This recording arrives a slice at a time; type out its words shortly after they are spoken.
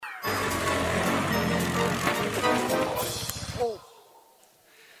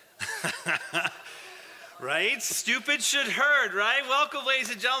Right? Stupid should hurt, right? Welcome,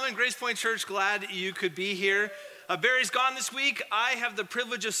 ladies and gentlemen. Grace Point Church, glad you could be here. Barry's gone this week. I have the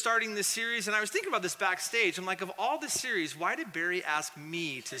privilege of starting this series, and I was thinking about this backstage. I'm like, of all the series, why did Barry ask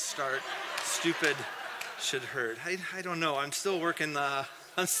me to start Stupid Should Hurt? I don't know. I'm still working that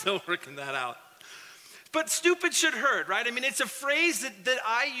out. But stupid should hurt, right? I mean, it's a phrase that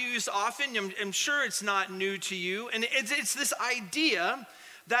I use often. I'm sure it's not new to you. And it's this idea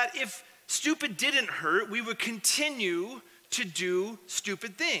that if stupid didn't hurt, we would continue to do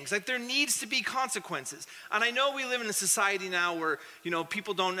stupid things. Like there needs to be consequences. And I know we live in a society now where,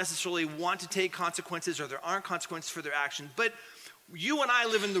 people don't necessarily want to take consequences or there aren't consequences for their actions. But you and I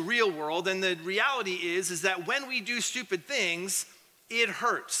live in the real world, and the reality is that when we do stupid things, it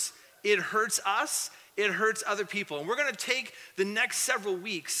hurts. It hurts us. It hurts other people. And we're going to take the next several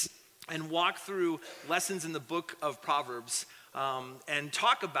weeks and walk through lessons in the book of Proverbs and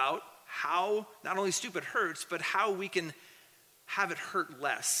talk about how not only stupid hurts, but how we can have it hurt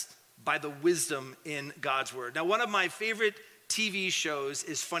less by the wisdom in God's word. Now, one of my favorite TV shows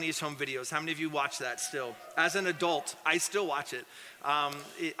is Funniest Home Videos. How many of you watch that still? As an adult, I still watch it.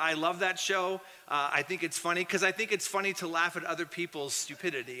 I love that show. I think it's funny because I think it's funny to laugh at other people's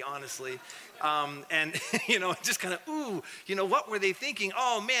stupidity, honestly. And, just kind of, what were they thinking?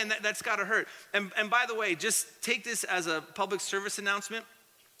 Oh, man, that's got to hurt. And by the way, just take this as a public service announcement.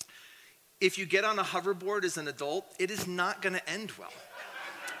 If you get on a hoverboard as an adult, it is not going to end well.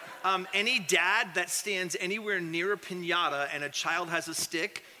 Any dad that stands anywhere near a piñata and a child has a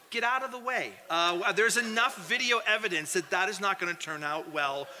stick, get out of the way. There's enough video evidence that is not going to turn out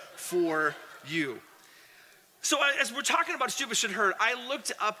well for you. So as we're talking about stupid should hurt, I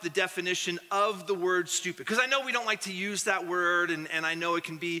looked up the definition of the word stupid, because I know we don't like to use that word, and I know it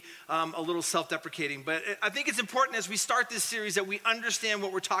can be a little self-deprecating, but I think it's important as we start this series that we understand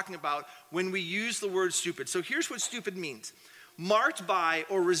what we're talking about when we use the word stupid. So here's what stupid means: marked by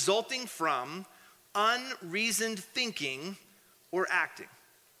or resulting from unreasoned thinking or acting.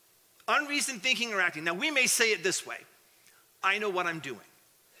 Unreasoned thinking or acting. Now, we may say it this way: I know what I'm doing.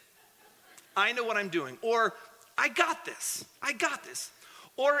 I know what I'm doing. Or, I got this. I got this.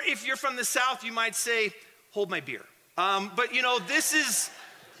 Or if you're from the South, you might say, hold my beer. But this is,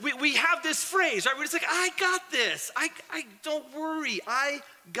 we have this phrase, right? We're just like, I got this. I don't worry. I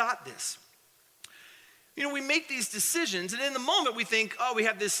got this. We make these decisions, and in the moment we think, oh, we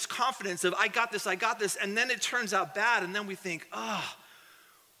have this confidence of I got this, and then it turns out bad, and then we think, oh,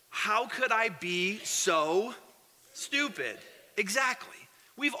 how could I be so stupid? Exactly.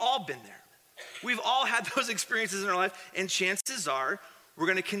 We've all been there. We've all had those experiences in our life, and chances are we're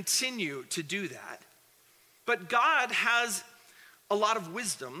going to continue to do that. But God has a lot of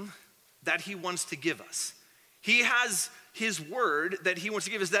wisdom that he wants to give us. He has his word that he wants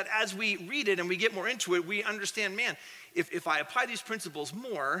to give us, that as we read it and we get more into it, we understand, man, if I apply these principles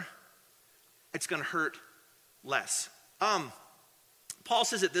more, it's going to hurt less. Paul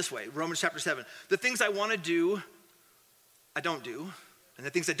says it this way, Romans chapter 7. The things I want to do, I don't do. And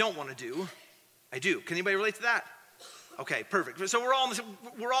the things I don't want to do, I do. Can anybody relate to that? Okay, perfect. So we're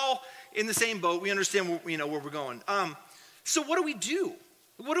all in the same boat. We understand where we're going. So what do we do?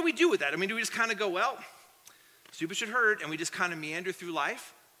 What do we do with that? I mean, do we just kind of go, well, stupid should hurt, and we just kind of meander through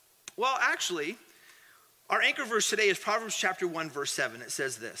life? Well, actually, our anchor verse today is Proverbs chapter 1, verse 7. It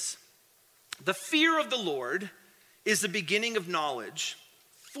says this: the fear of the Lord is the beginning of knowledge.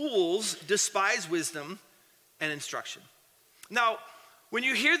 Fools despise wisdom and instruction. Now, when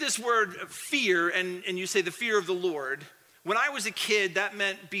you hear this word fear and you say the fear of the Lord, when I was a kid, that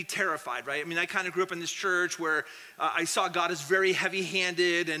meant be terrified, right? I mean, I kind of grew up in this church where I saw God as very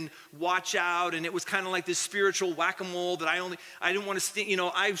heavy-handed and watch out, and it was kind of like this spiritual whack-a-mole that I didn't want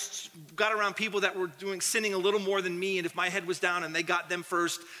to I got around people that were sinning a little more than me, and if my head was down and they got them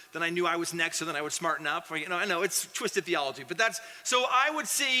first, then I knew I was next, so then I would smarten up. I know it's twisted theology, but so I would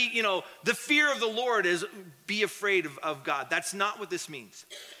say, the fear of the Lord is be afraid of God. That's not what this means.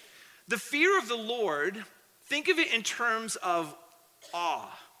 The fear of the Lord, think of it in terms of awe,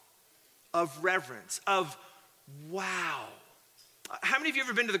 of reverence, of wow. How many of you have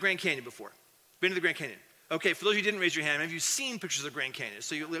ever been to the Grand Canyon before? Been to the Grand Canyon? Okay, for those of you who didn't raise your hand, have you seen pictures of the Grand Canyon?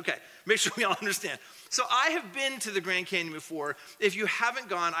 So okay, make sure we all understand. So I have been to the Grand Canyon before. If you haven't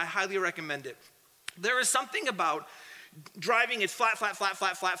gone, I highly recommend it. There is something about driving, it's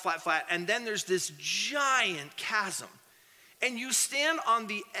flat, and then there's this giant chasm. And you stand on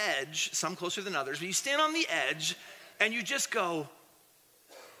the edge, some closer than others, but you stand on the edge and you just go,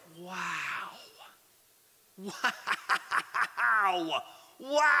 wow,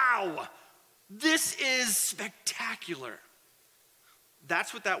 wow, this is spectacular.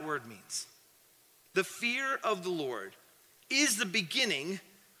 That's what that word means. The fear of the Lord is the beginning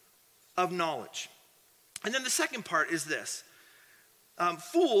of knowledge. And then the second part is this.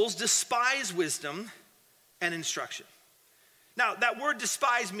 Fools despise wisdom and instruction. Now, that word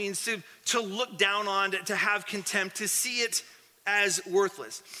despise means to look down on, to have contempt, to see it as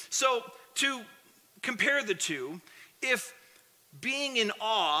worthless. So to compare the two, if being in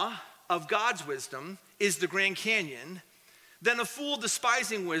awe of God's wisdom is the Grand Canyon, then a fool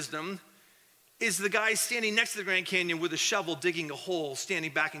despising wisdom is the guy standing next to the Grand Canyon with a shovel digging a hole,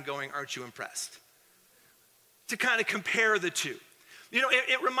 standing back and going, aren't you impressed? To kind of compare the two. You know,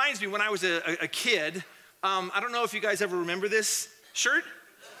 it reminds me when I was a kid, I don't know if you guys ever remember this shirt,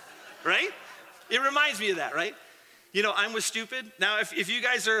 right? It reminds me of that, right? You know, I'm with stupid. Now, if you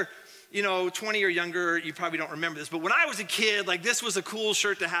guys are, 20 or younger, you probably don't remember this, but when I was a kid, like this was a cool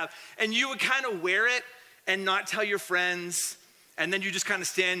shirt to have, and you would kind of wear it and not tell your friends, and then you just kind of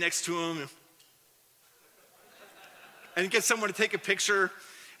stand next to them and get someone to take a picture,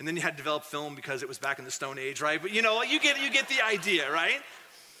 and then you had to develop film because it was back in the Stone Age, right? But you get the idea, right?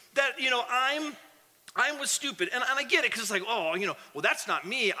 That, I'm with stupid, and I get it, because it's like, well, that's not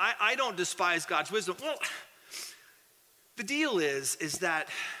me. I don't despise God's wisdom. Well, the deal is that,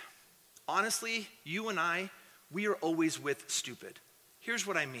 honestly, you and I, we are always with stupid. Here's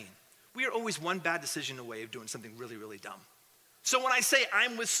what I mean. We are always one bad decision away of doing something really, really dumb. So when I say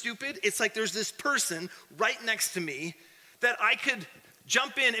I'm with stupid, it's like there's this person right next to me that I could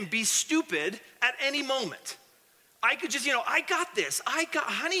jump in and be stupid at any moment. I could just, I got this.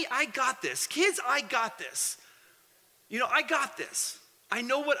 Honey, I got this. Kids, I got this. I got this. I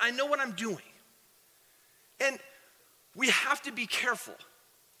know what I'm doing. And we have to be careful,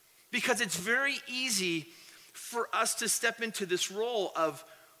 because it's very easy for us to step into this role of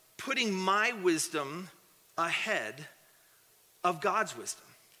putting my wisdom ahead of God's wisdom.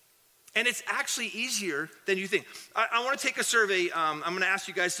 And it's actually easier than you think. I want to take a survey. I'm going to ask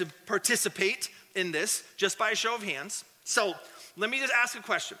you guys to participate in this just by a show of hands. So let me just ask a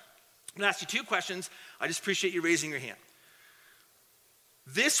question. I'm going to ask you two questions. I just appreciate you raising your hand.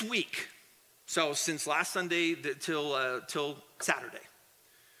 This week, so since last Sunday till Saturday,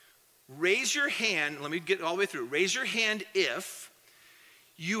 raise your hand. Let me get all the way through. Raise your hand if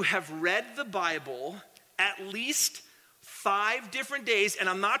you have read the Bible at least 5 different days, and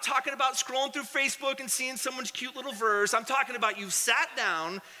I'm not talking about scrolling through Facebook and seeing someone's cute little verse. I'm talking about you've sat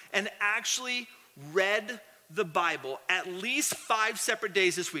down and actually read the Bible at least 5 separate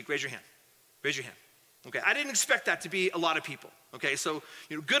days this week. Raise your hand. Raise your hand. Okay, I didn't expect that to be a lot of people. Okay, so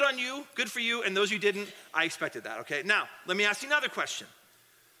good on you, good for you, and those who didn't, I expected that. Okay, now let me ask you another question.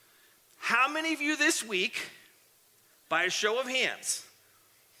 How many of you this week, by a show of hands,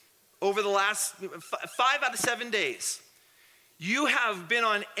 over the last 5 out of 7 days, you have been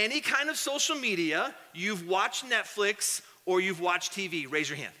on any kind of social media, you've watched Netflix, or you've watched TV? Raise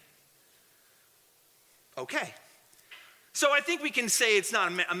your hand. Okay. So I think we can say it's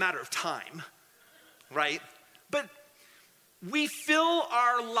not a matter of time, right? But we fill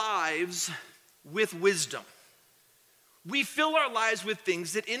our lives with wisdom. We fill our lives with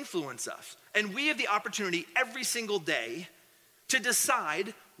things that influence us. And we have the opportunity every single day to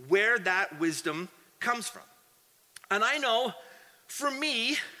decide where that wisdom comes from. And I know, for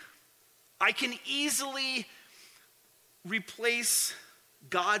me, I can easily replace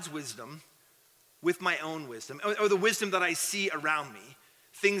God's wisdom with my own wisdom, or the wisdom that I see around me,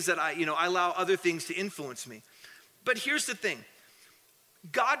 things that I allow other things to influence me. But here's the thing.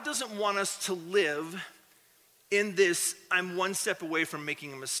 God doesn't want us to live in this I'm one step away from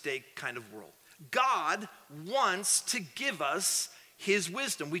making a mistake kind of world. God wants to give us his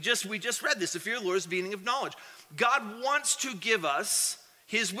wisdom. We just read this, the fear of the Lord is the beginning of knowledge. God wants to give us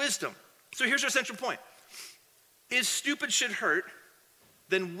his wisdom. So here's our central point. If stupid should hurt,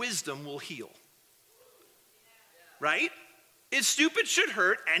 then wisdom will heal. Right? If stupid should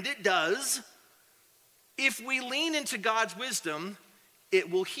hurt, and it does, if we lean into God's wisdom, it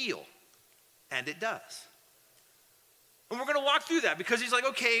will heal. And it does. And we're going to walk through that because he's like,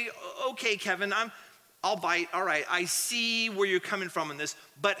 okay, Kevin, I'll bite. All right, I see where you're coming from in this,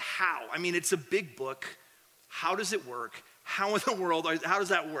 but how? I mean, it's a big book. How does it work? How in the world, how does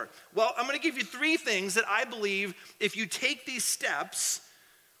that work? Well, I'm going to give you 3 things that I believe if you take these steps,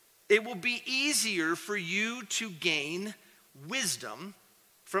 it will be easier for you to gain wisdom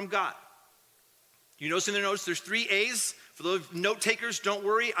from God. You notice in the notes, there's 3 A's. For those note takers, don't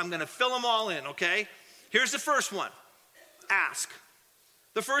worry. I'm going to fill them all in, okay? Here's the first one. Ask.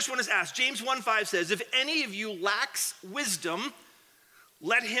 The first one is ask. James 1:5 says, if any of you lacks wisdom,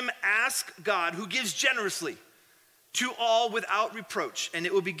 let him ask God, who gives generously to all without reproach, and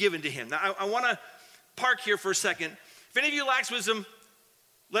it will be given to him. Now, I want to park here for a second. If any of you lacks wisdom,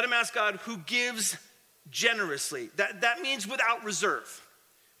 let him ask God who gives generously. That means without reserve.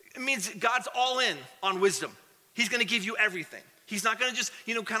 It means God's all in on wisdom. He's going to give you everything. He's not going to just,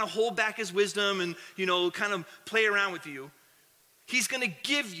 kind of hold back his wisdom and, kind of play around with you. He's going to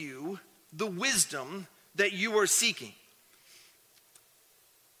give you the wisdom that you are seeking.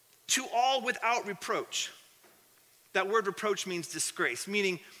 To all without reproach. That word reproach means disgrace,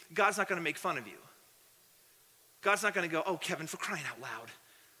 meaning God's not going to make fun of you. God's not going to go, oh, Kevin, for crying out loud,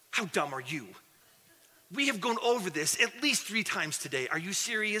 how dumb are you? We have gone over this at least 3 times today. Are you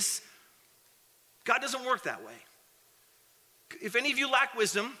serious? God doesn't work that way. If any of you lack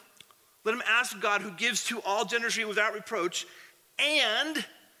wisdom, let him ask God who gives to all generously without reproach, and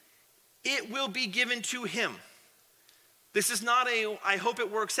it will be given to him. This is not I hope it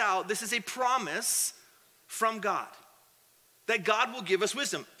works out. This is a promise from God that God will give us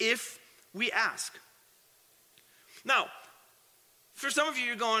wisdom if we ask. Now, for some of you,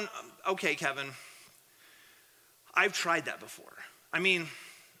 you're going, okay, Kevin, I've tried that before. I mean,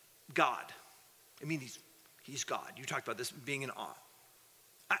 God. He's God. You talked about this being in awe.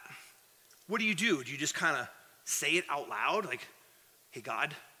 What do? Do you just kind of say it out loud? Like, hey,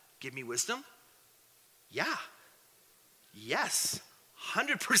 God, give me wisdom? Yeah. Yes.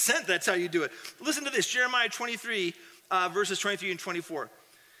 100% that's how you do it. Listen to this, Jeremiah 23, verses 23 and 24.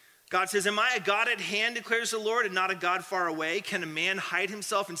 God says, am I a God at hand, declares the Lord, and not a God far away? Can a man hide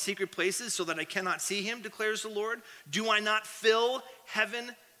himself in secret places so that I cannot see him, declares the Lord? Do I not fill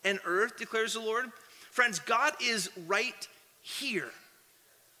heaven and earth, declares the Lord? Friends, God is right here.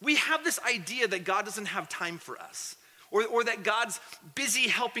 We have this idea that God doesn't have time for us, or that God's busy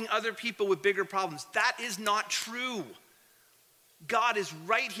helping other people with bigger problems. That is not true. God is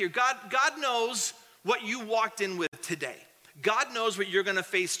right here. God knows what you walked in with today. God knows what you're going to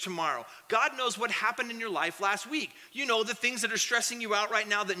face tomorrow. God knows what happened in your life last week. You know the things that are stressing you out right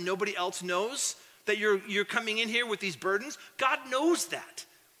now that nobody else knows, that you're coming in here with these burdens. God knows that.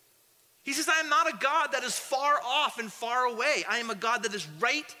 He says, I am not a God that is far off and far away. I am a God that is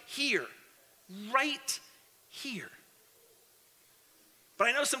right here. Right here. But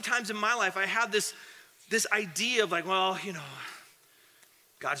I know sometimes in my life I have this idea of like, well,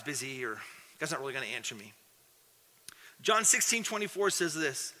 God's busy or God's not really going to answer me. John 16:24 says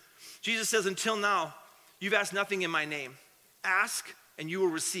this. Jesus says, until now, you've asked nothing in my name. Ask and you will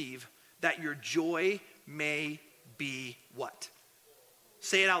receive, that your joy may be what?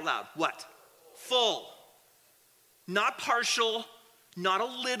 Say it out loud. What? Full. Not partial, not a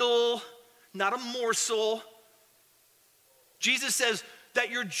little, not a morsel. Jesus says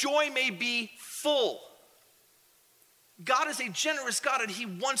that your joy may be full. God is a generous God and he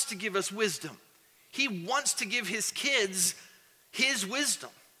wants to give us wisdom. He wants to give his kids his wisdom.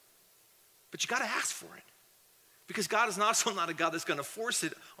 But you got to ask for it. Because God is also not a God that's going to force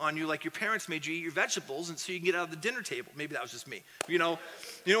it on you like your parents made you eat your vegetables and so you can get out of the dinner table. Maybe that was just me. When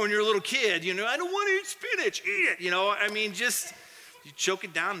you're a little kid, I don't want to eat spinach, eat it. Just you choke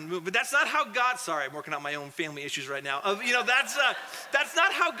it down and move. But that's not how God, sorry, I'm working out my own family issues right now. That's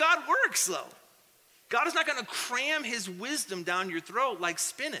not how God works though. God is not going to cram his wisdom down your throat like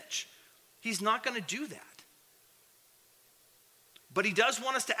spinach. He's not going to do that. But he does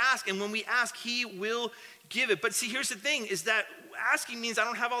want us to ask, and when we ask, he will give it. But see, here's the thing, is that asking means I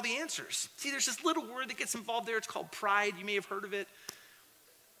don't have all the answers. See, there's this little word that gets involved there. It's called pride. You may have heard of it.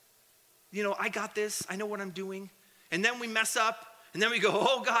 I got this. I know what I'm doing. And then we mess up, and then we go,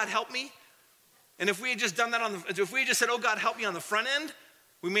 oh, God, help me. And if we had just done that if we had just said, oh, God, help me on the front end,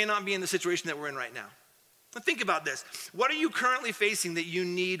 we may not be in the situation that we're in right now. Now think about this. What are you currently facing that you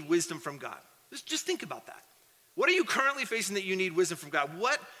need wisdom from God? Just think about that. What are you currently facing that you need wisdom from God?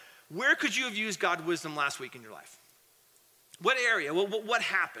 Where could you have used God's wisdom last week in your life? What area? What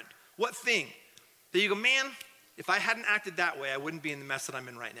happened? What thing? That you go, man, if I hadn't acted that way, I wouldn't be in the mess that I'm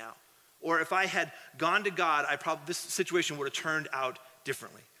in right now. Or if I had gone to God, this situation would have turned out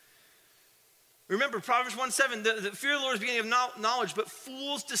differently. Remember, Proverbs 1:7, the fear of the Lord is the beginning of knowledge, but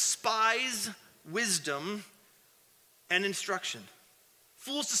fools despise wisdom and instruction.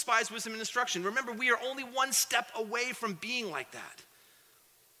 Fools despise wisdom and instruction. Remember, we are only one step away from being like that.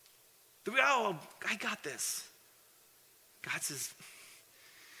 Oh, I got this. God says,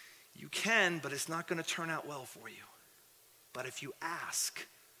 you can, but it's not going to turn out well for you. But if you ask,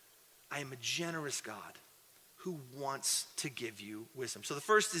 I am a generous God who wants to give you wisdom. So the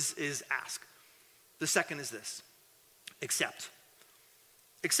first is ask. The second is this, accept.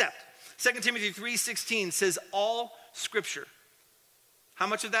 Accept. 2 Timothy 3:16 says all scripture. How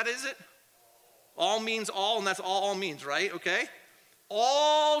much of that is it? All means all, and that's all means, right? Okay?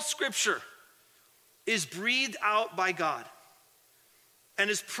 All scripture is breathed out by God and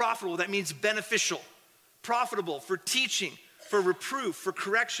is profitable. That means beneficial, profitable for teaching, for reproof, for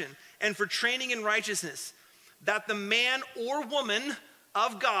correction, and for training in righteousness, that the man or woman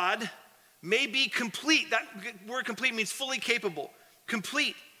of God may be complete. That word complete means fully capable,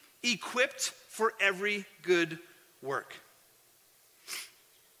 complete, equipped for every good work.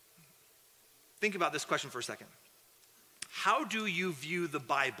 Think about this question for a second. How do you view the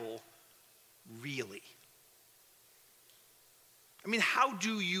Bible really? I mean, how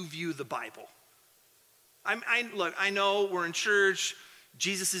do you view the Bible? Look, I know we're in church.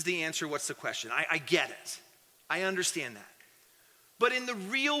 Jesus is the answer. What's the question? I get it. I understand that. But in the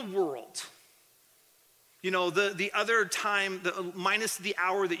real world, the other time, minus the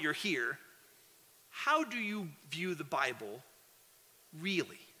hour that you're here, how do you view the Bible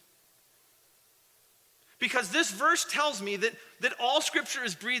really? Because this verse tells me that all scripture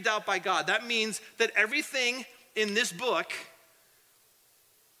is breathed out by God. That means that everything in this book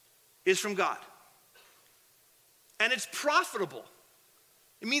is from God. And it's profitable.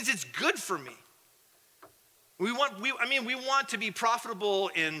 It means it's good for me. We want to be profitable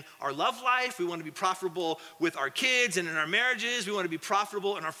in our love life. We want to be profitable with our kids and in our marriages. We want to be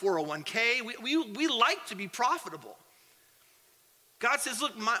profitable in our 401k. We like to be profitable. God says,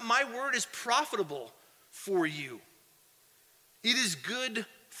 look, my word is profitable for you. It is good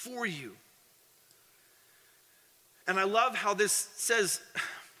for you. And I love how this says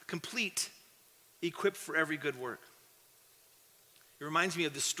complete, equipped for every good work. It reminds me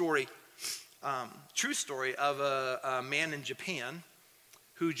of this story, true story of a man in Japan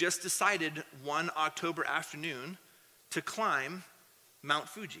who just decided one October afternoon to climb Mount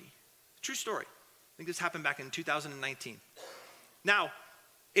Fuji. True story. I think this happened back in 2019. Now,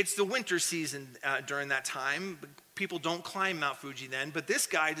 it's the winter season during that time. People don't climb Mount Fuji then, but this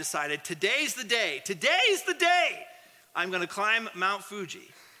guy decided, today's the day I'm going to climb Mount Fuji.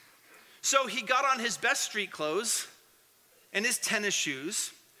 So he got on his best street clothes and his tennis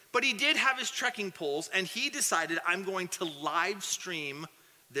shoes, but he did have his trekking poles, and he decided, I'm going to live stream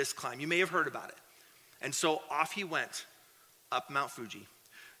this climb. You may have heard about it. And so off he went up Mount Fuji.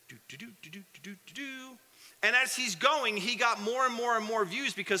 And as he's going, he got more and more and more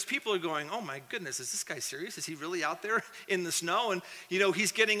views because people are going, oh my goodness, is this guy serious? Is he really out there in the snow? And,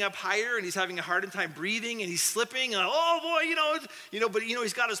 he's getting up higher and he's having a hard time breathing and he's slipping. And, oh boy, but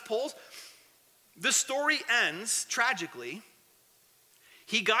he's got his poles. The story ends tragically.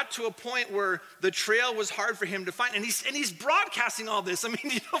 He got to a point where the trail was hard for him to find, and he's broadcasting all this. I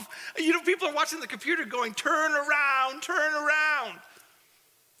mean, people are watching the computer going, turn around, turn around.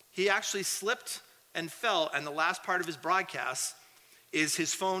 He actually slipped and fell, and the last part of his broadcast is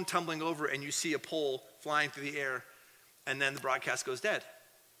his phone tumbling over, and you see a pole flying through the air, and then the broadcast goes dead.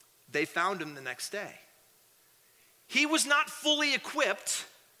 They found him the next day. He was not fully equipped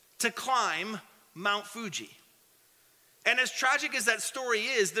to climb Mount Fuji. And as tragic as that story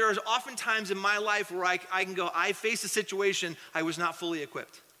is, there are often times in my life where I can go, I face a situation I was not fully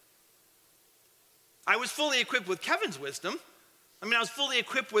equipped. I was fully equipped with Kevin's wisdom. I was fully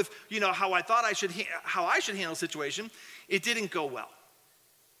equipped with, how I thought how I should handle a situation. It didn't go well.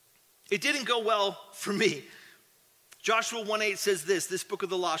 It didn't go well for me. Joshua 1:8 says this book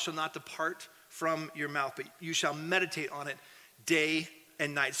of the law shall not depart from your mouth, but you shall meditate on it day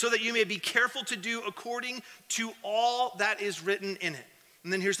and night, so that you may be careful to do according to all that is written in it.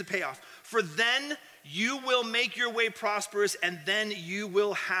 And then here's the payoff. For then you will make your way prosperous, and then you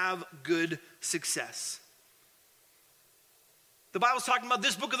will have good success. The Bible's talking about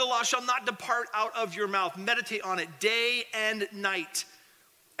this book of the law shall not depart out of your mouth. Meditate on it day and night.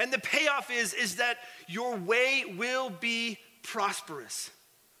 And the payoff is that your way will be prosperous.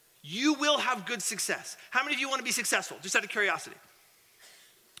 You will have good success. How many of you want to be successful? Just out of curiosity.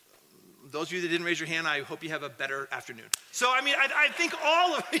 Those of you that didn't raise your hand, I hope you have a better afternoon. So, I think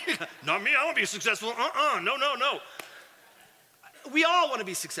all of you, not me, I want to be successful. No. We all want to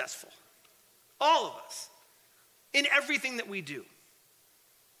be successful. All of us. In everything that we do.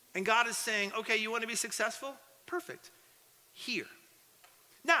 And God is saying, okay, you want to be successful? Perfect. Here.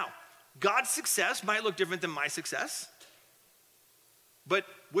 Now, God's success might look different than my success, but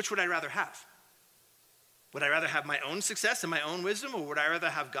which would I rather have? Would I rather have my own success and my own wisdom, or would I rather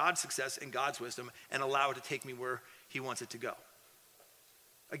have God's success and God's wisdom and allow it to take me where he wants it to go?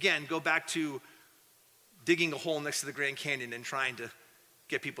 Again, go back to digging a hole next to the Grand Canyon and trying to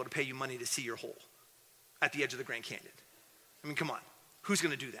get people to pay you money to see your hole at the edge of the Grand Canyon. Come on, who's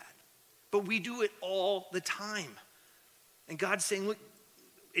going to do that? But we do it all the time. And God's saying, look,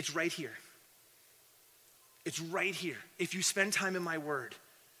 it's right here. It's right here. If you spend time in my word,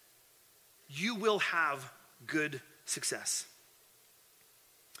 you will have good success.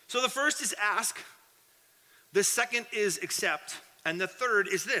 So the first is ask, the second is accept, and the third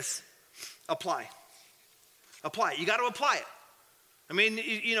is this, apply. Apply. You got to apply it. I mean,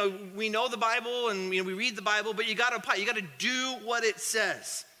 we know the Bible and we read the Bible, but you got to apply. You got to do what it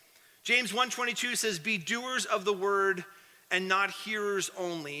says. James 1:22 says, be doers of the word and not hearers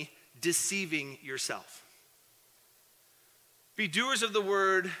only, deceiving yourself. Be doers of the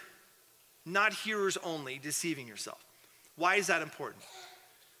word, not hearers only, deceiving yourself. Why is that important?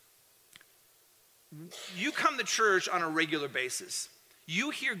 You come to church on a regular basis. You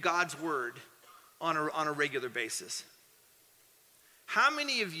hear God's word on a regular basis. How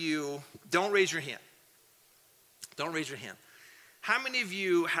many of you, don't raise your hand. Don't raise your hand. How many of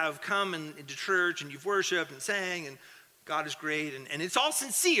you have come into church and you've worshiped and sang and God is great and it's all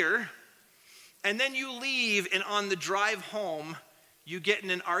sincere, and then you leave and on the drive home, you get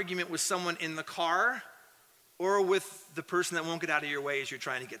in an argument with someone in the car or with the person that won't get out of your way as you're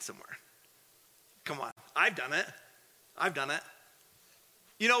trying to get somewhere? Come on, I've done it. I've done it.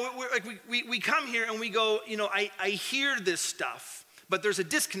 We come here and we go, I hear this stuff, but there's a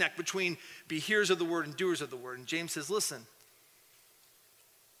disconnect between be hearers of the word and doers of the word. And James says, listen,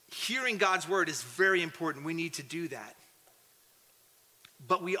 hearing God's word is very important. We need to do that.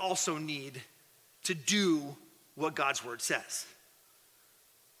 But we also need to do what God's word says.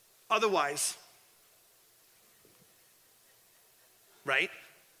 Otherwise, right?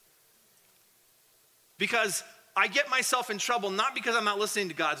 Because I get myself in trouble not because I'm not listening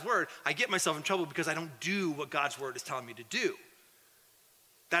to God's word. I get myself in trouble because I don't do what God's word is telling me to do.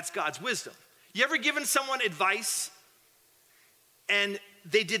 That's God's wisdom. You ever given someone advice and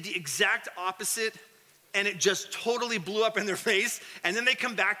they did the exact opposite and it just totally blew up in their face, and then they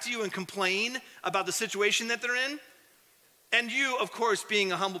come back to you and complain about the situation that they're in? And you, of course,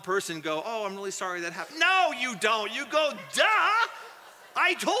 being a humble person, go, oh, I'm really sorry that happened. No, you don't. You go, duh,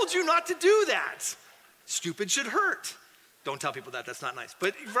 I told you not to do that. Stupid should hurt. Don't tell people that, that's not nice.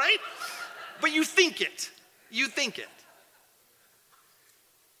 But, right? But you think it. You think it.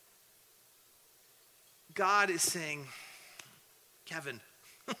 God is saying, Kevin,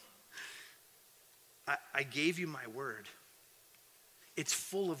 I gave you my word. It's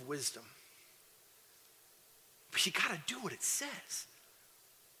full of wisdom. But you got to do what it says.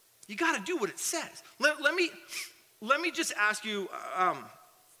 You got to do what it says. Let me just ask you,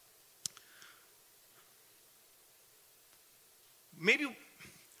 maybe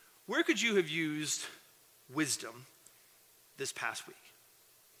where could you have used wisdom this past week?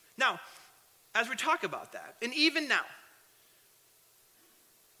 Now, as we talk about that, and even now,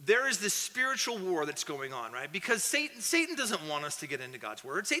 there is this spiritual war that's going on, right? Because Satan doesn't want us to get into God's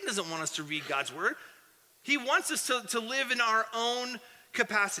word. Satan doesn't want us to read God's word. He wants us to live in our own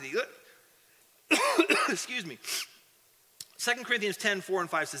capacity. Excuse me. 2 Corinthians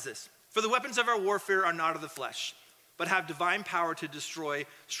 10:4-5 says this, for the weapons of our warfare are not of the flesh, but have divine power to destroy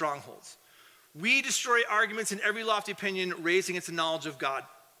strongholds. We destroy arguments and every lofty opinion raised against the knowledge of God,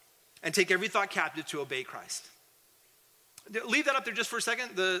 and take every thought captive to obey Christ. Leave that up there just for a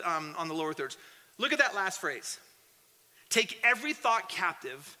second, on the lower thirds. Look at that last phrase. Take every thought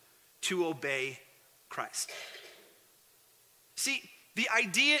captive to obey Christ. See, the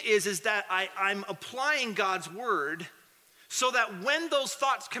idea is that I'm applying God's word so that when those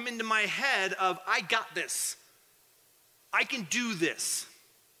thoughts come into my head of, I got this, I can do this.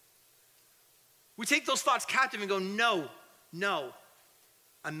 We take those thoughts captive and go, no,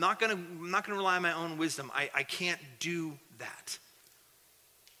 I'm not gonna rely on my own wisdom. I can't do that.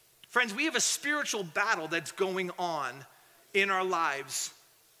 Friends, we have a spiritual battle that's going on in our lives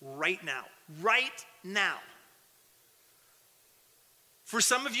right now. Right now. For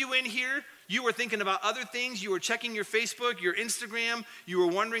some of you in here, you were thinking about other things. You were checking your Facebook, your Instagram. You were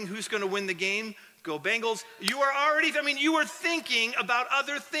wondering who's going to win the game. Go Bengals. You were thinking about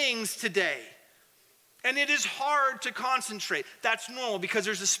other things today. And it is hard to concentrate. That's normal because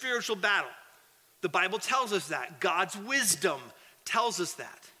there's a spiritual battle. The Bible tells us that. God's wisdom tells us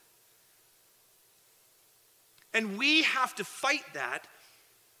that. And we have to fight that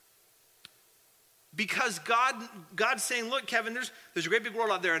because God's saying, look, Kevin, there's a great big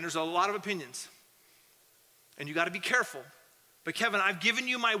world out there and there's a lot of opinions. And you got to be careful. But Kevin, I've given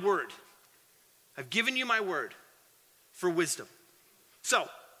you my word. I've given you my word for wisdom. So,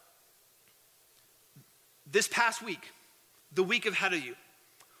 this past week, the week ahead of you,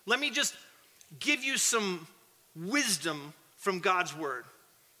 let me just give you some wisdom from God's word.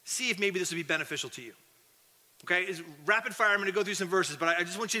 See if maybe this will be beneficial to you. Okay, it's rapid fire. I'm going to go through some verses, but I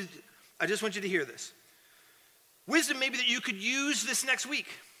just want you to hear this. Wisdom maybe that you could use this next week.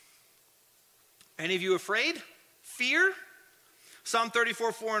 Any of you afraid? Fear? Psalm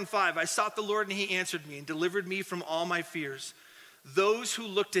 34, 4 and 5. I sought the Lord and he answered me and delivered me from all my fears. Those who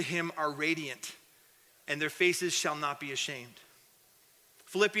look to him are radiant, and their faces shall not be ashamed.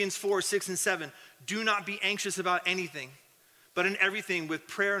 Philippians 4, 6 and 7. Do not be anxious about anything, but in everything with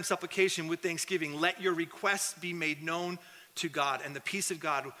prayer and supplication with thanksgiving, let your requests be made known to God, and the peace of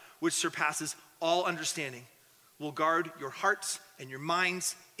God, which surpasses all understanding, will guard your hearts and your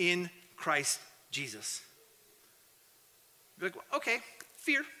minds in Christ Jesus. You're like, well, okay,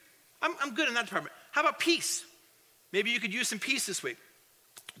 fear. I'm good in that department. How about peace? Maybe you could use some peace this week.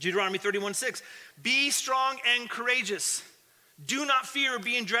 Deuteronomy 31, 6. Be strong and courageous. Do not fear or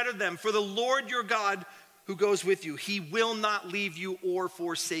be in dread of them, for the Lord your God who goes with you, he will not leave you or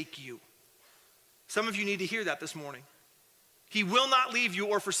forsake you. Some of you need to hear that this morning. He will not leave you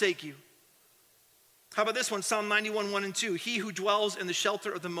or forsake you. How about this one? Psalm 91, 1 and 2. He who dwells in the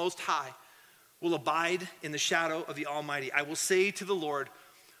shelter of the Most High will abide in the shadow of the Almighty. I will say to the Lord,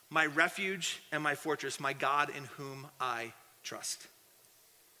 my refuge and my fortress, my God in whom I trust.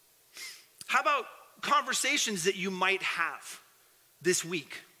 How about conversations that you might have this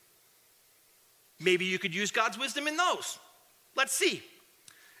week? Maybe you could use God's wisdom in those. Let's see.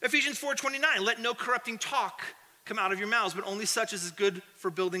 Ephesians 4:29, let no corrupting talk come out of your mouths, but only such as is good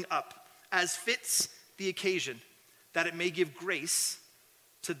for building up, as fits the occasion, that it may give grace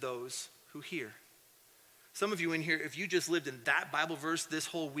to those who hear. Some of you in here, if you just lived in that Bible verse this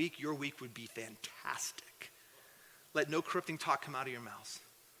whole week, your week would be fantastic. Let no corrupting talk come out of your mouths,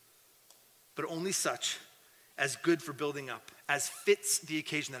 but only such as good for building up, as fits the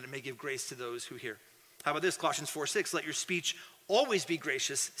occasion, that it may give grace to those who hear. How about this? Colossians 4:6, let your speech always be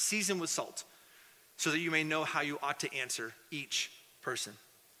gracious, seasoned with salt, so that you may know how you ought to answer each person.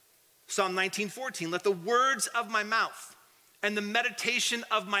 Psalm 19:14, let the words of my mouth and the meditation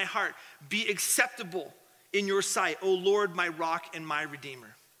of my heart be acceptable in your sight, O Lord, my rock and my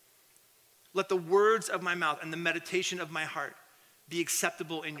redeemer. Let the words of my mouth and the meditation of my heart be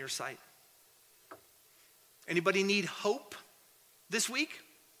acceptable in your sight. Anybody need hope this week?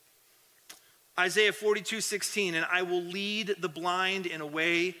 Isaiah 42:16, and I will lead the blind in a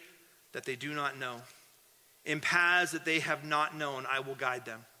way that they do not know. In paths that they have not known, I will guide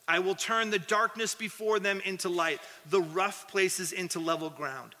them. I will turn the darkness before them into light, the rough places into level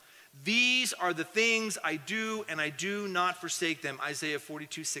ground. These are the things I do, and I do not forsake them. Isaiah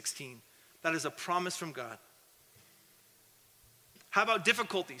 42:16. That is a promise from God. How about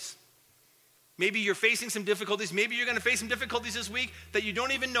difficulties? Maybe you're facing some difficulties. Maybe you're going to face some difficulties this week that you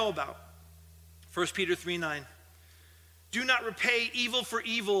don't even know about. 1 Peter 3:9. Do not repay evil for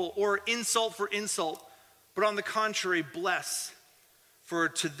evil or insult for insult, but on the contrary, bless. For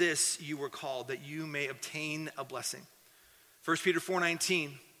to this you were called, that you may obtain a blessing. 1 Peter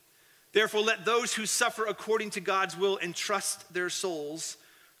 4:19. Therefore, let those who suffer according to God's will entrust their souls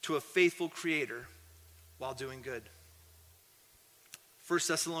to a faithful Creator while doing good. 1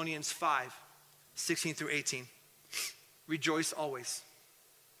 Thessalonians 5:16 through 18. Rejoice always.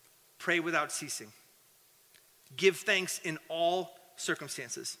 Pray without ceasing. Give thanks in all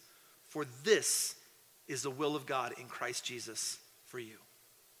circumstances, for this is the will of God in Christ Jesus for you.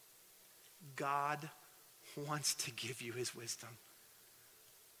 God wants to give you his wisdom.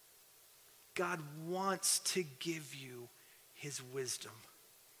 God wants to give you his wisdom.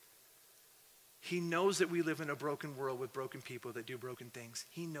 He knows that we live in a broken world with broken people that do broken things.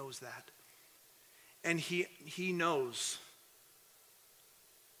 He knows that. And he knows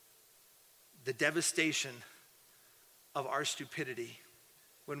the devastation of our stupidity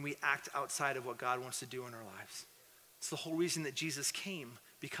when we act outside of what God wants to do in our lives. It's the whole reason that Jesus came.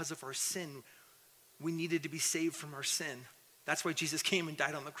 Because of our sin, we needed to be saved from our sin. That's why Jesus came and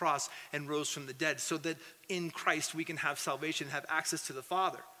died on the cross and rose from the dead, so that in Christ we can have salvation, have access to the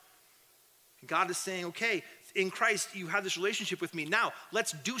Father. And God is saying, okay, in Christ you have this relationship with me. Now,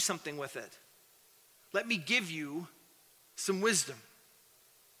 let's do something with it. Let me give you some wisdom.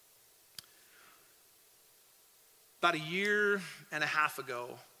 About a year and a half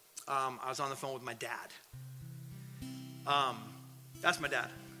ago, I was on the phone with my dad. That's my dad.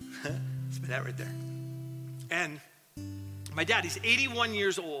 That's my dad right there. And my dad, he's 81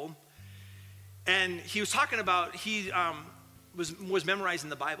 years old, and he was talking about, he was memorizing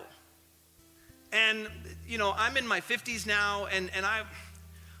the Bible. And, you know, I'm in my 50s now, and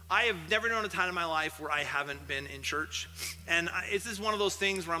I have never known a time in my life where I haven't been in church. And it's just one of those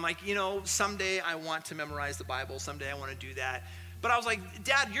things where I'm like, you know, someday I want to memorize the Bible. Someday I want to do that. But I was like,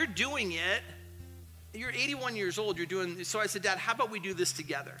 Dad, you're doing it. You're 81 years old. You're doing, so I said, Dad, how about we do this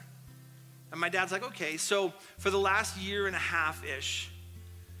together? And my dad's like, okay. So for the last year and a half-ish,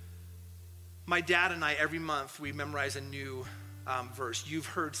 my dad and I, every month, we memorize a new verse. You've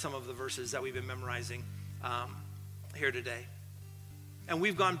heard some of the verses that we've been memorizing here today. And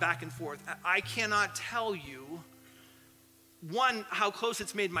we've gone back and forth. I cannot tell you, one, how close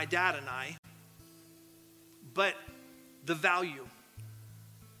it's made my dad and I, but the value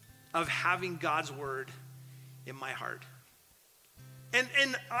of having God's word in my heart.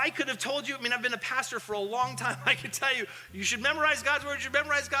 And I could have told you, I've been a pastor for a long time. I could tell you, you should memorize God's word, you should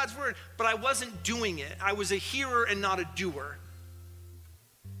memorize God's word. But I wasn't doing it. I was a hearer and not a doer.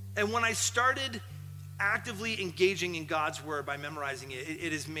 And when I started actively engaging in God's word by memorizing it,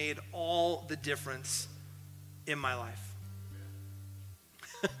 it has made all the difference in my life.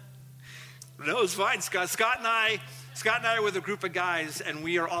 No, it's fine. Scott and I are with a group of guys, and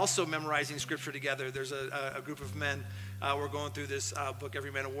we are also memorizing scripture together. There's a group of men. We're going through this book,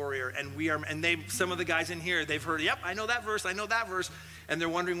 Every Man a Warrior, and some of the guys in here, they've heard, yep, I know that verse, and they're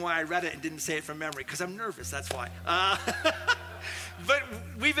wondering why I read it and didn't say it from memory, because I'm nervous, that's why. But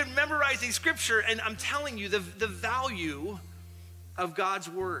we've been memorizing scripture, and I'm telling you the value of God's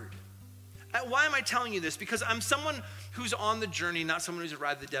word. Why am I telling you this? Because I'm someone who's on the journey, not someone who's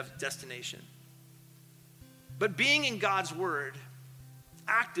arrived at the destination. But being in God's word,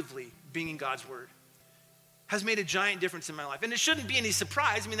 actively being in God's word, has made a giant difference in my life. And it shouldn't be any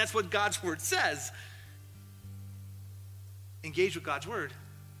surprise. That's what God's word says. Engage with God's word,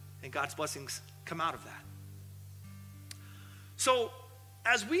 and God's blessings come out of that. So,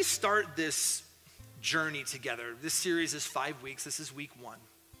 as we start this journey together, this series is 5 weeks. This is week 1.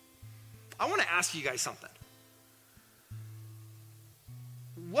 I want to ask you guys something.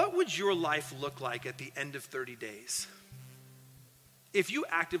 What would your life look like at the end of 30 days if you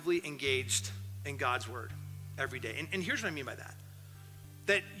actively engaged in God's word every day? And here's what I mean by that.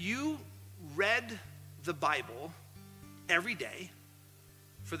 That you read the Bible every day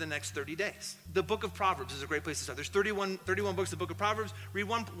for the next 30 days. The book of Proverbs is a great place to start. There's 31 books in the book of Proverbs. Read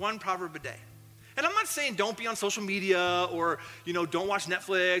one proverb a day. And I'm not saying don't be on social media or, don't watch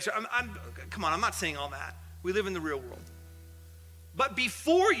Netflix. Come on, I'm not saying all that. We live in the real world. But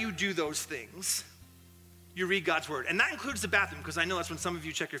before you do those things, you read God's word. And that includes the bathroom, because I know that's when some of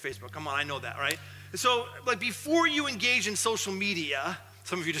you check your Facebook. Come on, I know that, right? So, before you engage in social media,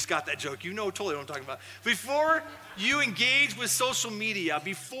 some of you just got that joke. You know totally what I'm talking about. Before you engage with social media,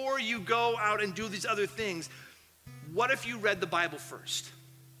 before you go out and do these other things, what if you read the Bible first?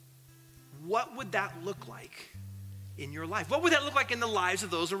 What would that look like in your life? What would that look like in the lives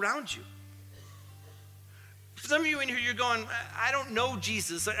of those around you? For some of you in here, you're going, I don't know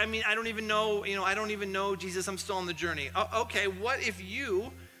Jesus. I don't even know Jesus. I'm still on the journey. Okay, what if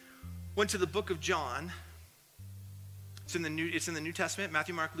you went to the book of John? It's in the New Testament,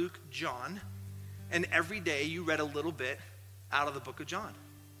 Matthew, Mark, Luke, John. And every day you read a little bit out of the book of John.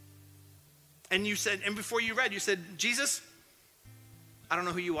 And before you read, you said, Jesus, I don't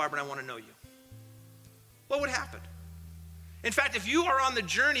know who you are, but I want to know you. What would happen? In fact, if you are on the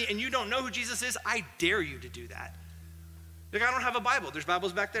journey and you don't know who Jesus is, I dare you to do that. I don't have a Bible. There's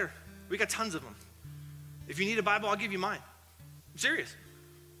Bibles back there. We got tons of them. If you need a Bible, I'll give you mine. I'm serious.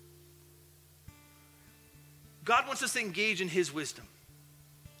 God wants us to engage in his wisdom.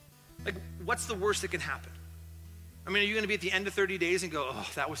 What's the worst that can happen? Are you going to be at the end of 30 days and go, oh,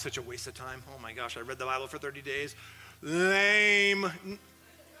 that was such a waste of time. Oh my gosh, I read the Bible for 30 days. Lame.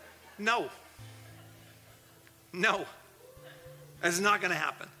 No. That's not going to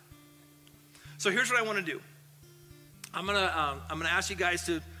happen. So here's what I want to do. I'm going to ask you guys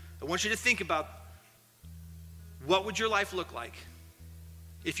I want you to think about what would your life look like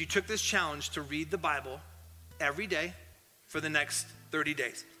if you took this challenge to read the Bible every day for the next 30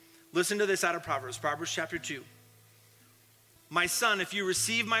 days. Listen to this out of Proverbs chapter 2. My son, if you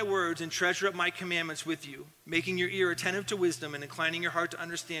receive my words and treasure up my commandments with you, making your ear attentive to wisdom and inclining your heart to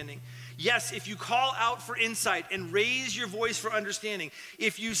understanding. Yes, if you call out for insight and raise your voice for understanding,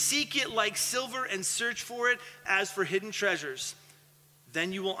 if you seek it like silver and search for it as for hidden treasures,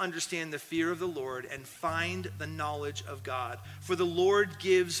 then you will understand the fear of the Lord and find the knowledge of God. For the Lord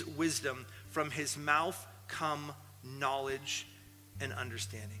gives wisdom. From his mouth come knowledge and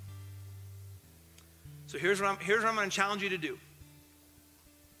understanding. So here's what I'm going to challenge you to do.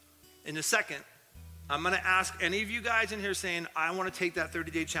 In a second, I'm going to ask any of you guys in here saying, I want to take that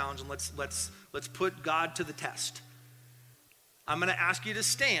 30-day challenge and let's put God to the test. I'm going to ask you to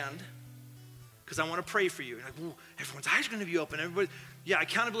stand because I want to pray for you. Everyone's eyes are going to be open.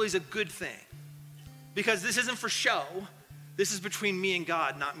 Accountability is a good thing because this isn't for show. This is between me and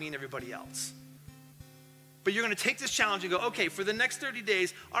God, not me and everybody else. But you're going to take this challenge and go, okay, for the next 30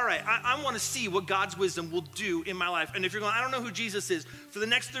 days, all right, I want to see what God's wisdom will do in my life. And if you're going, I don't know who Jesus is, for the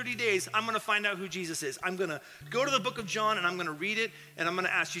next 30 days, I'm going to find out who Jesus is. I'm going to go to the book of John and I'm going to read it and I'm going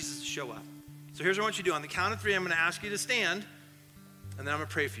to ask Jesus to show up. So here's what I want you to do. On the count of 3, I'm going to ask you to stand and then I'm going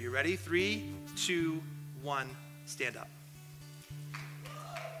to pray for you. Ready? 3, 2, 1, stand up.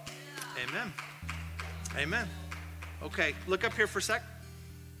 Amen. Amen. Okay, look up here for a sec.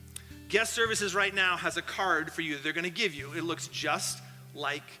 Guest Services right now has a card for you they're going to give you. It looks just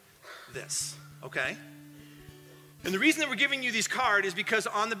like this, okay? And the reason that we're giving you these cards is because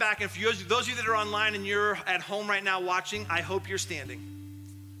on the back, and for those of you that are online and you're at home right now watching, I hope you're standing.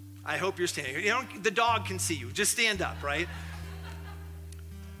 I hope you're standing. The dog can see you. Just stand up, right?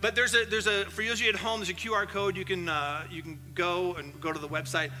 But there's a for those of you at home, there's a QR code. You can go to the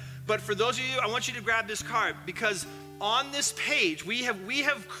website. But for those of you, I want you to grab this card because on this page, we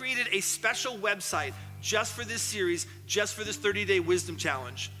have created a special website just for this series, just for this 30-day wisdom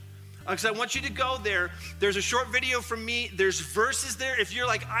challenge. Because I want you to go there. There's a short video from me. There's verses there. If you're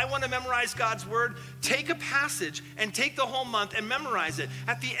like, I want to memorize God's word, take a passage and take the whole month and memorize it.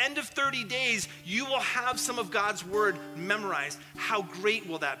 At the end of 30 days, you will have some of God's word memorized. How great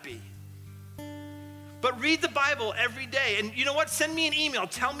will that be? But read the Bible every day. And you know what? Send me an email.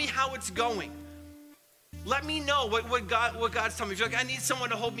 Tell me how it's going. Let me know what God's telling me. If you're like, I need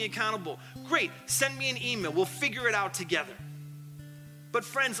someone to hold me accountable, great. Send me an email. We'll figure it out together. But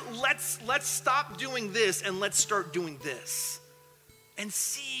friends, let's stop doing this and let's start doing this and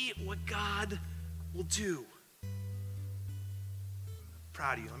see what God will do. I'm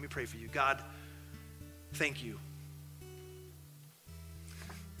proud of you. Let me pray for you. God, thank you.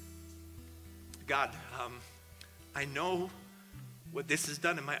 God, I know what this has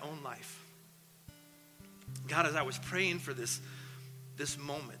done in my own life. God, as I was praying for this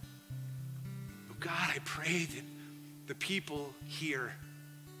moment, God, I pray that the people here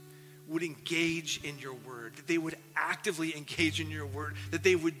would engage in your word, that they would actively engage in your word, that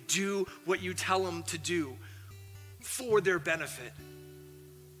they would do what you tell them to do for their benefit.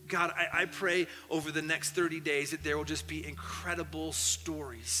 God, I pray over the next 30 days that there will just be incredible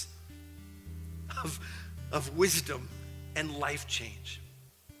stories of wisdom and life change.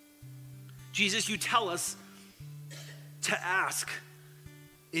 Jesus, you tell us to ask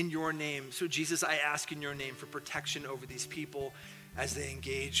in your name. So Jesus, I ask in your name for protection over these people as they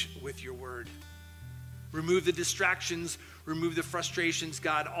engage with your word. Remove the distractions, remove the frustrations,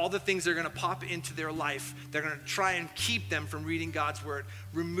 God, all the things that are going to pop into their life. They're going to try and keep them from reading God's word.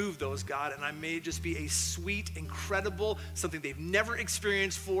 Remove those, God, and I may just be a sweet, incredible, something they've never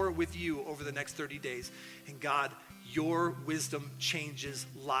experienced with you over the next 30 days. And God, your wisdom changes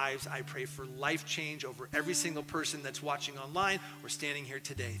lives. I pray for life change over every single person that's watching online or standing here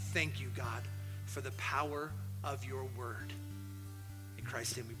today. Thank you, God, for the power of your word. In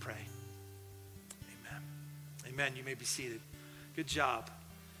Christ's name we pray. Amen. Amen. You may be seated. Good job.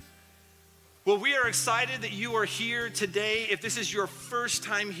 Well, we are excited that you are here today. If this is your first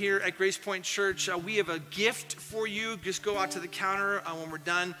time here at Grace Point Church, we have a gift for you. Just go out to the counter when we're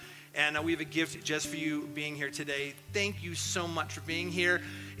done. And we have a gift just for you being here today. Thank you so much for being here.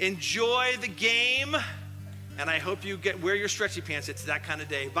 Enjoy the game. And I hope you wear your stretchy pants. It's that kind of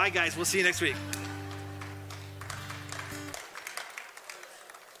day. Bye, guys. We'll see you next week.